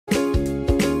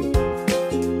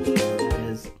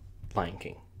Lion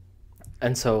King.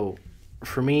 And so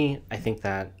for me, I think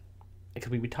that,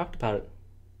 because we talked about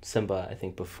Simba, I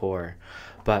think, before,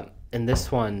 but in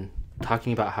this one,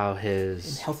 talking about how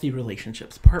his... In healthy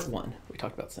relationships, part 1, we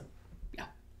talked about Simba. Yeah,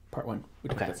 part 1, we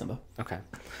talked about Simba. Okay.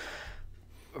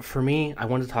 For me, I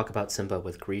wanted to talk about Simba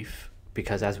with grief,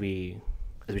 because as we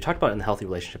talked about in the healthy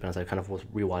relationship, and as I kind of was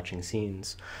rewatching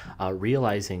scenes,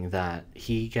 realizing that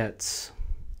his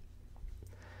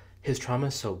trauma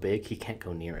is so big, he can't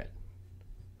go near it.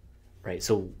 Right?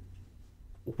 So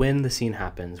when the scene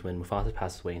happens, when Mufasa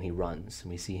passes away and he runs,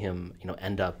 and we see him,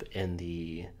 end up in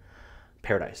the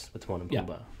paradise with Timon and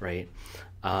Pumbaa, right?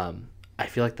 I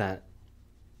feel like that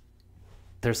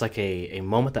there's like a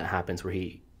moment that happens where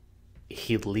he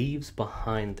leaves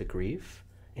behind the grief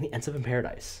and he ends up in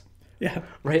paradise. Yeah.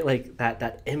 Right? Like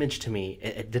that image to me,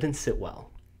 it didn't sit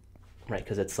well. Right?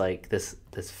 Because it's like this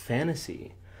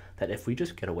fantasy that if we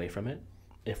just get away from it,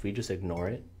 if we just ignore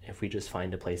it, if we just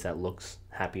find a place that looks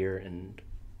happier and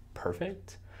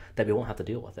perfect, that we won't have to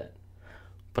deal with it.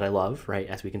 But I love, right,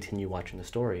 as we continue watching the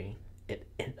story,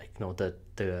 the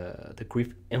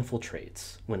grief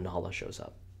infiltrates when Nala shows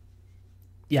up.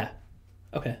 Yeah.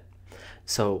 Okay.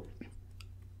 So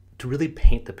to really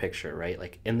paint the picture, right,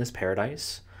 like in this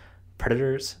paradise,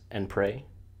 predators and prey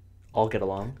all get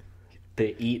along.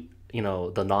 They eat,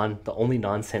 the only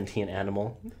non-sentient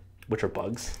animal, which are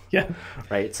bugs. Yeah.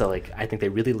 Right? So like I think they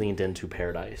really leaned into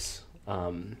paradise.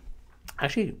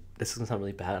 Actually, this is gonna sound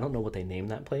really bad. I don't know what they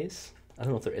named that place. I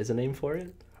don't know if there is a name for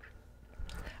it.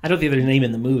 I don't think there's a name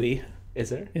in the movie. Is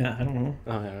there? Yeah, I don't know.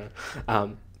 Oh, yeah.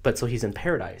 But so he's in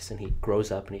paradise, and he grows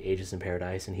up and he ages in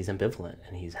paradise, and he's ambivalent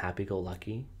and he's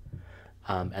happy-go-lucky.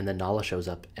 And then Nala shows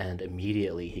up, and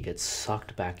immediately he gets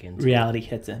sucked back into reality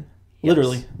hits him. Yes.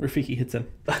 Literally, Rafiki hits him.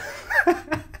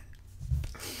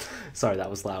 Sorry, that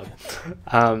was loud.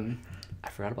 I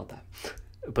forgot about that.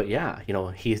 But yeah,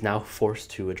 he's now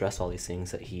forced to address all these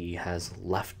things that he has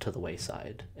left to the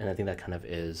wayside. And I think that kind of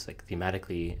is like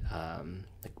thematically,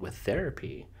 like with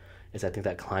therapy, is I think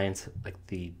that clients, like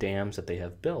the dams that they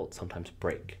have built sometimes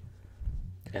break.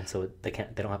 And so they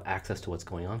don't have access to what's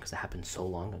going on because it happened so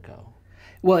long ago.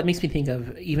 Well, it makes me think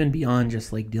of even beyond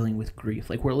just like dealing with grief.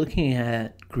 Like we're looking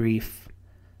at grief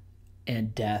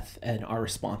and death and our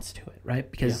response to it,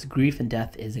 right? Because grief and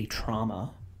death is a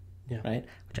trauma, right?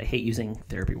 Which I hate using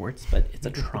therapy words, but it's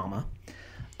a trauma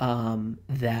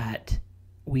that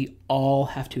we all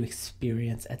have to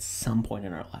experience at some point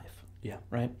in our life. Yeah.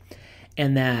 Right.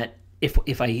 And that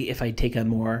if I take a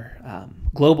more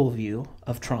global view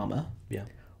of trauma,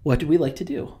 what do we like to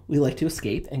do? We like to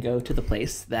escape and go to the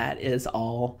place that is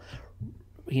all,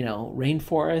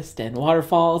 rainforest and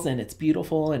waterfalls, and it's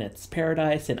beautiful and it's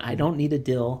paradise, and I don't need to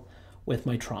deal with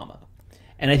my trauma.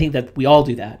 And I think that we all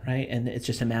do that, right? And it's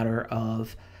just a matter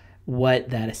of what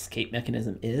that escape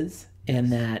mechanism is,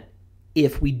 and that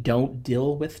if we don't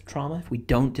deal with trauma, if we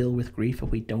don't deal with grief, if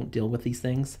we don't deal with these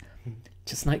things,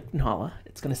 just like Nala,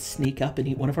 it's going to sneak up and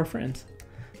eat one of our friends.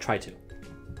 Try to.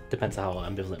 Depends on how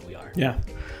ambivalent we are. Yeah.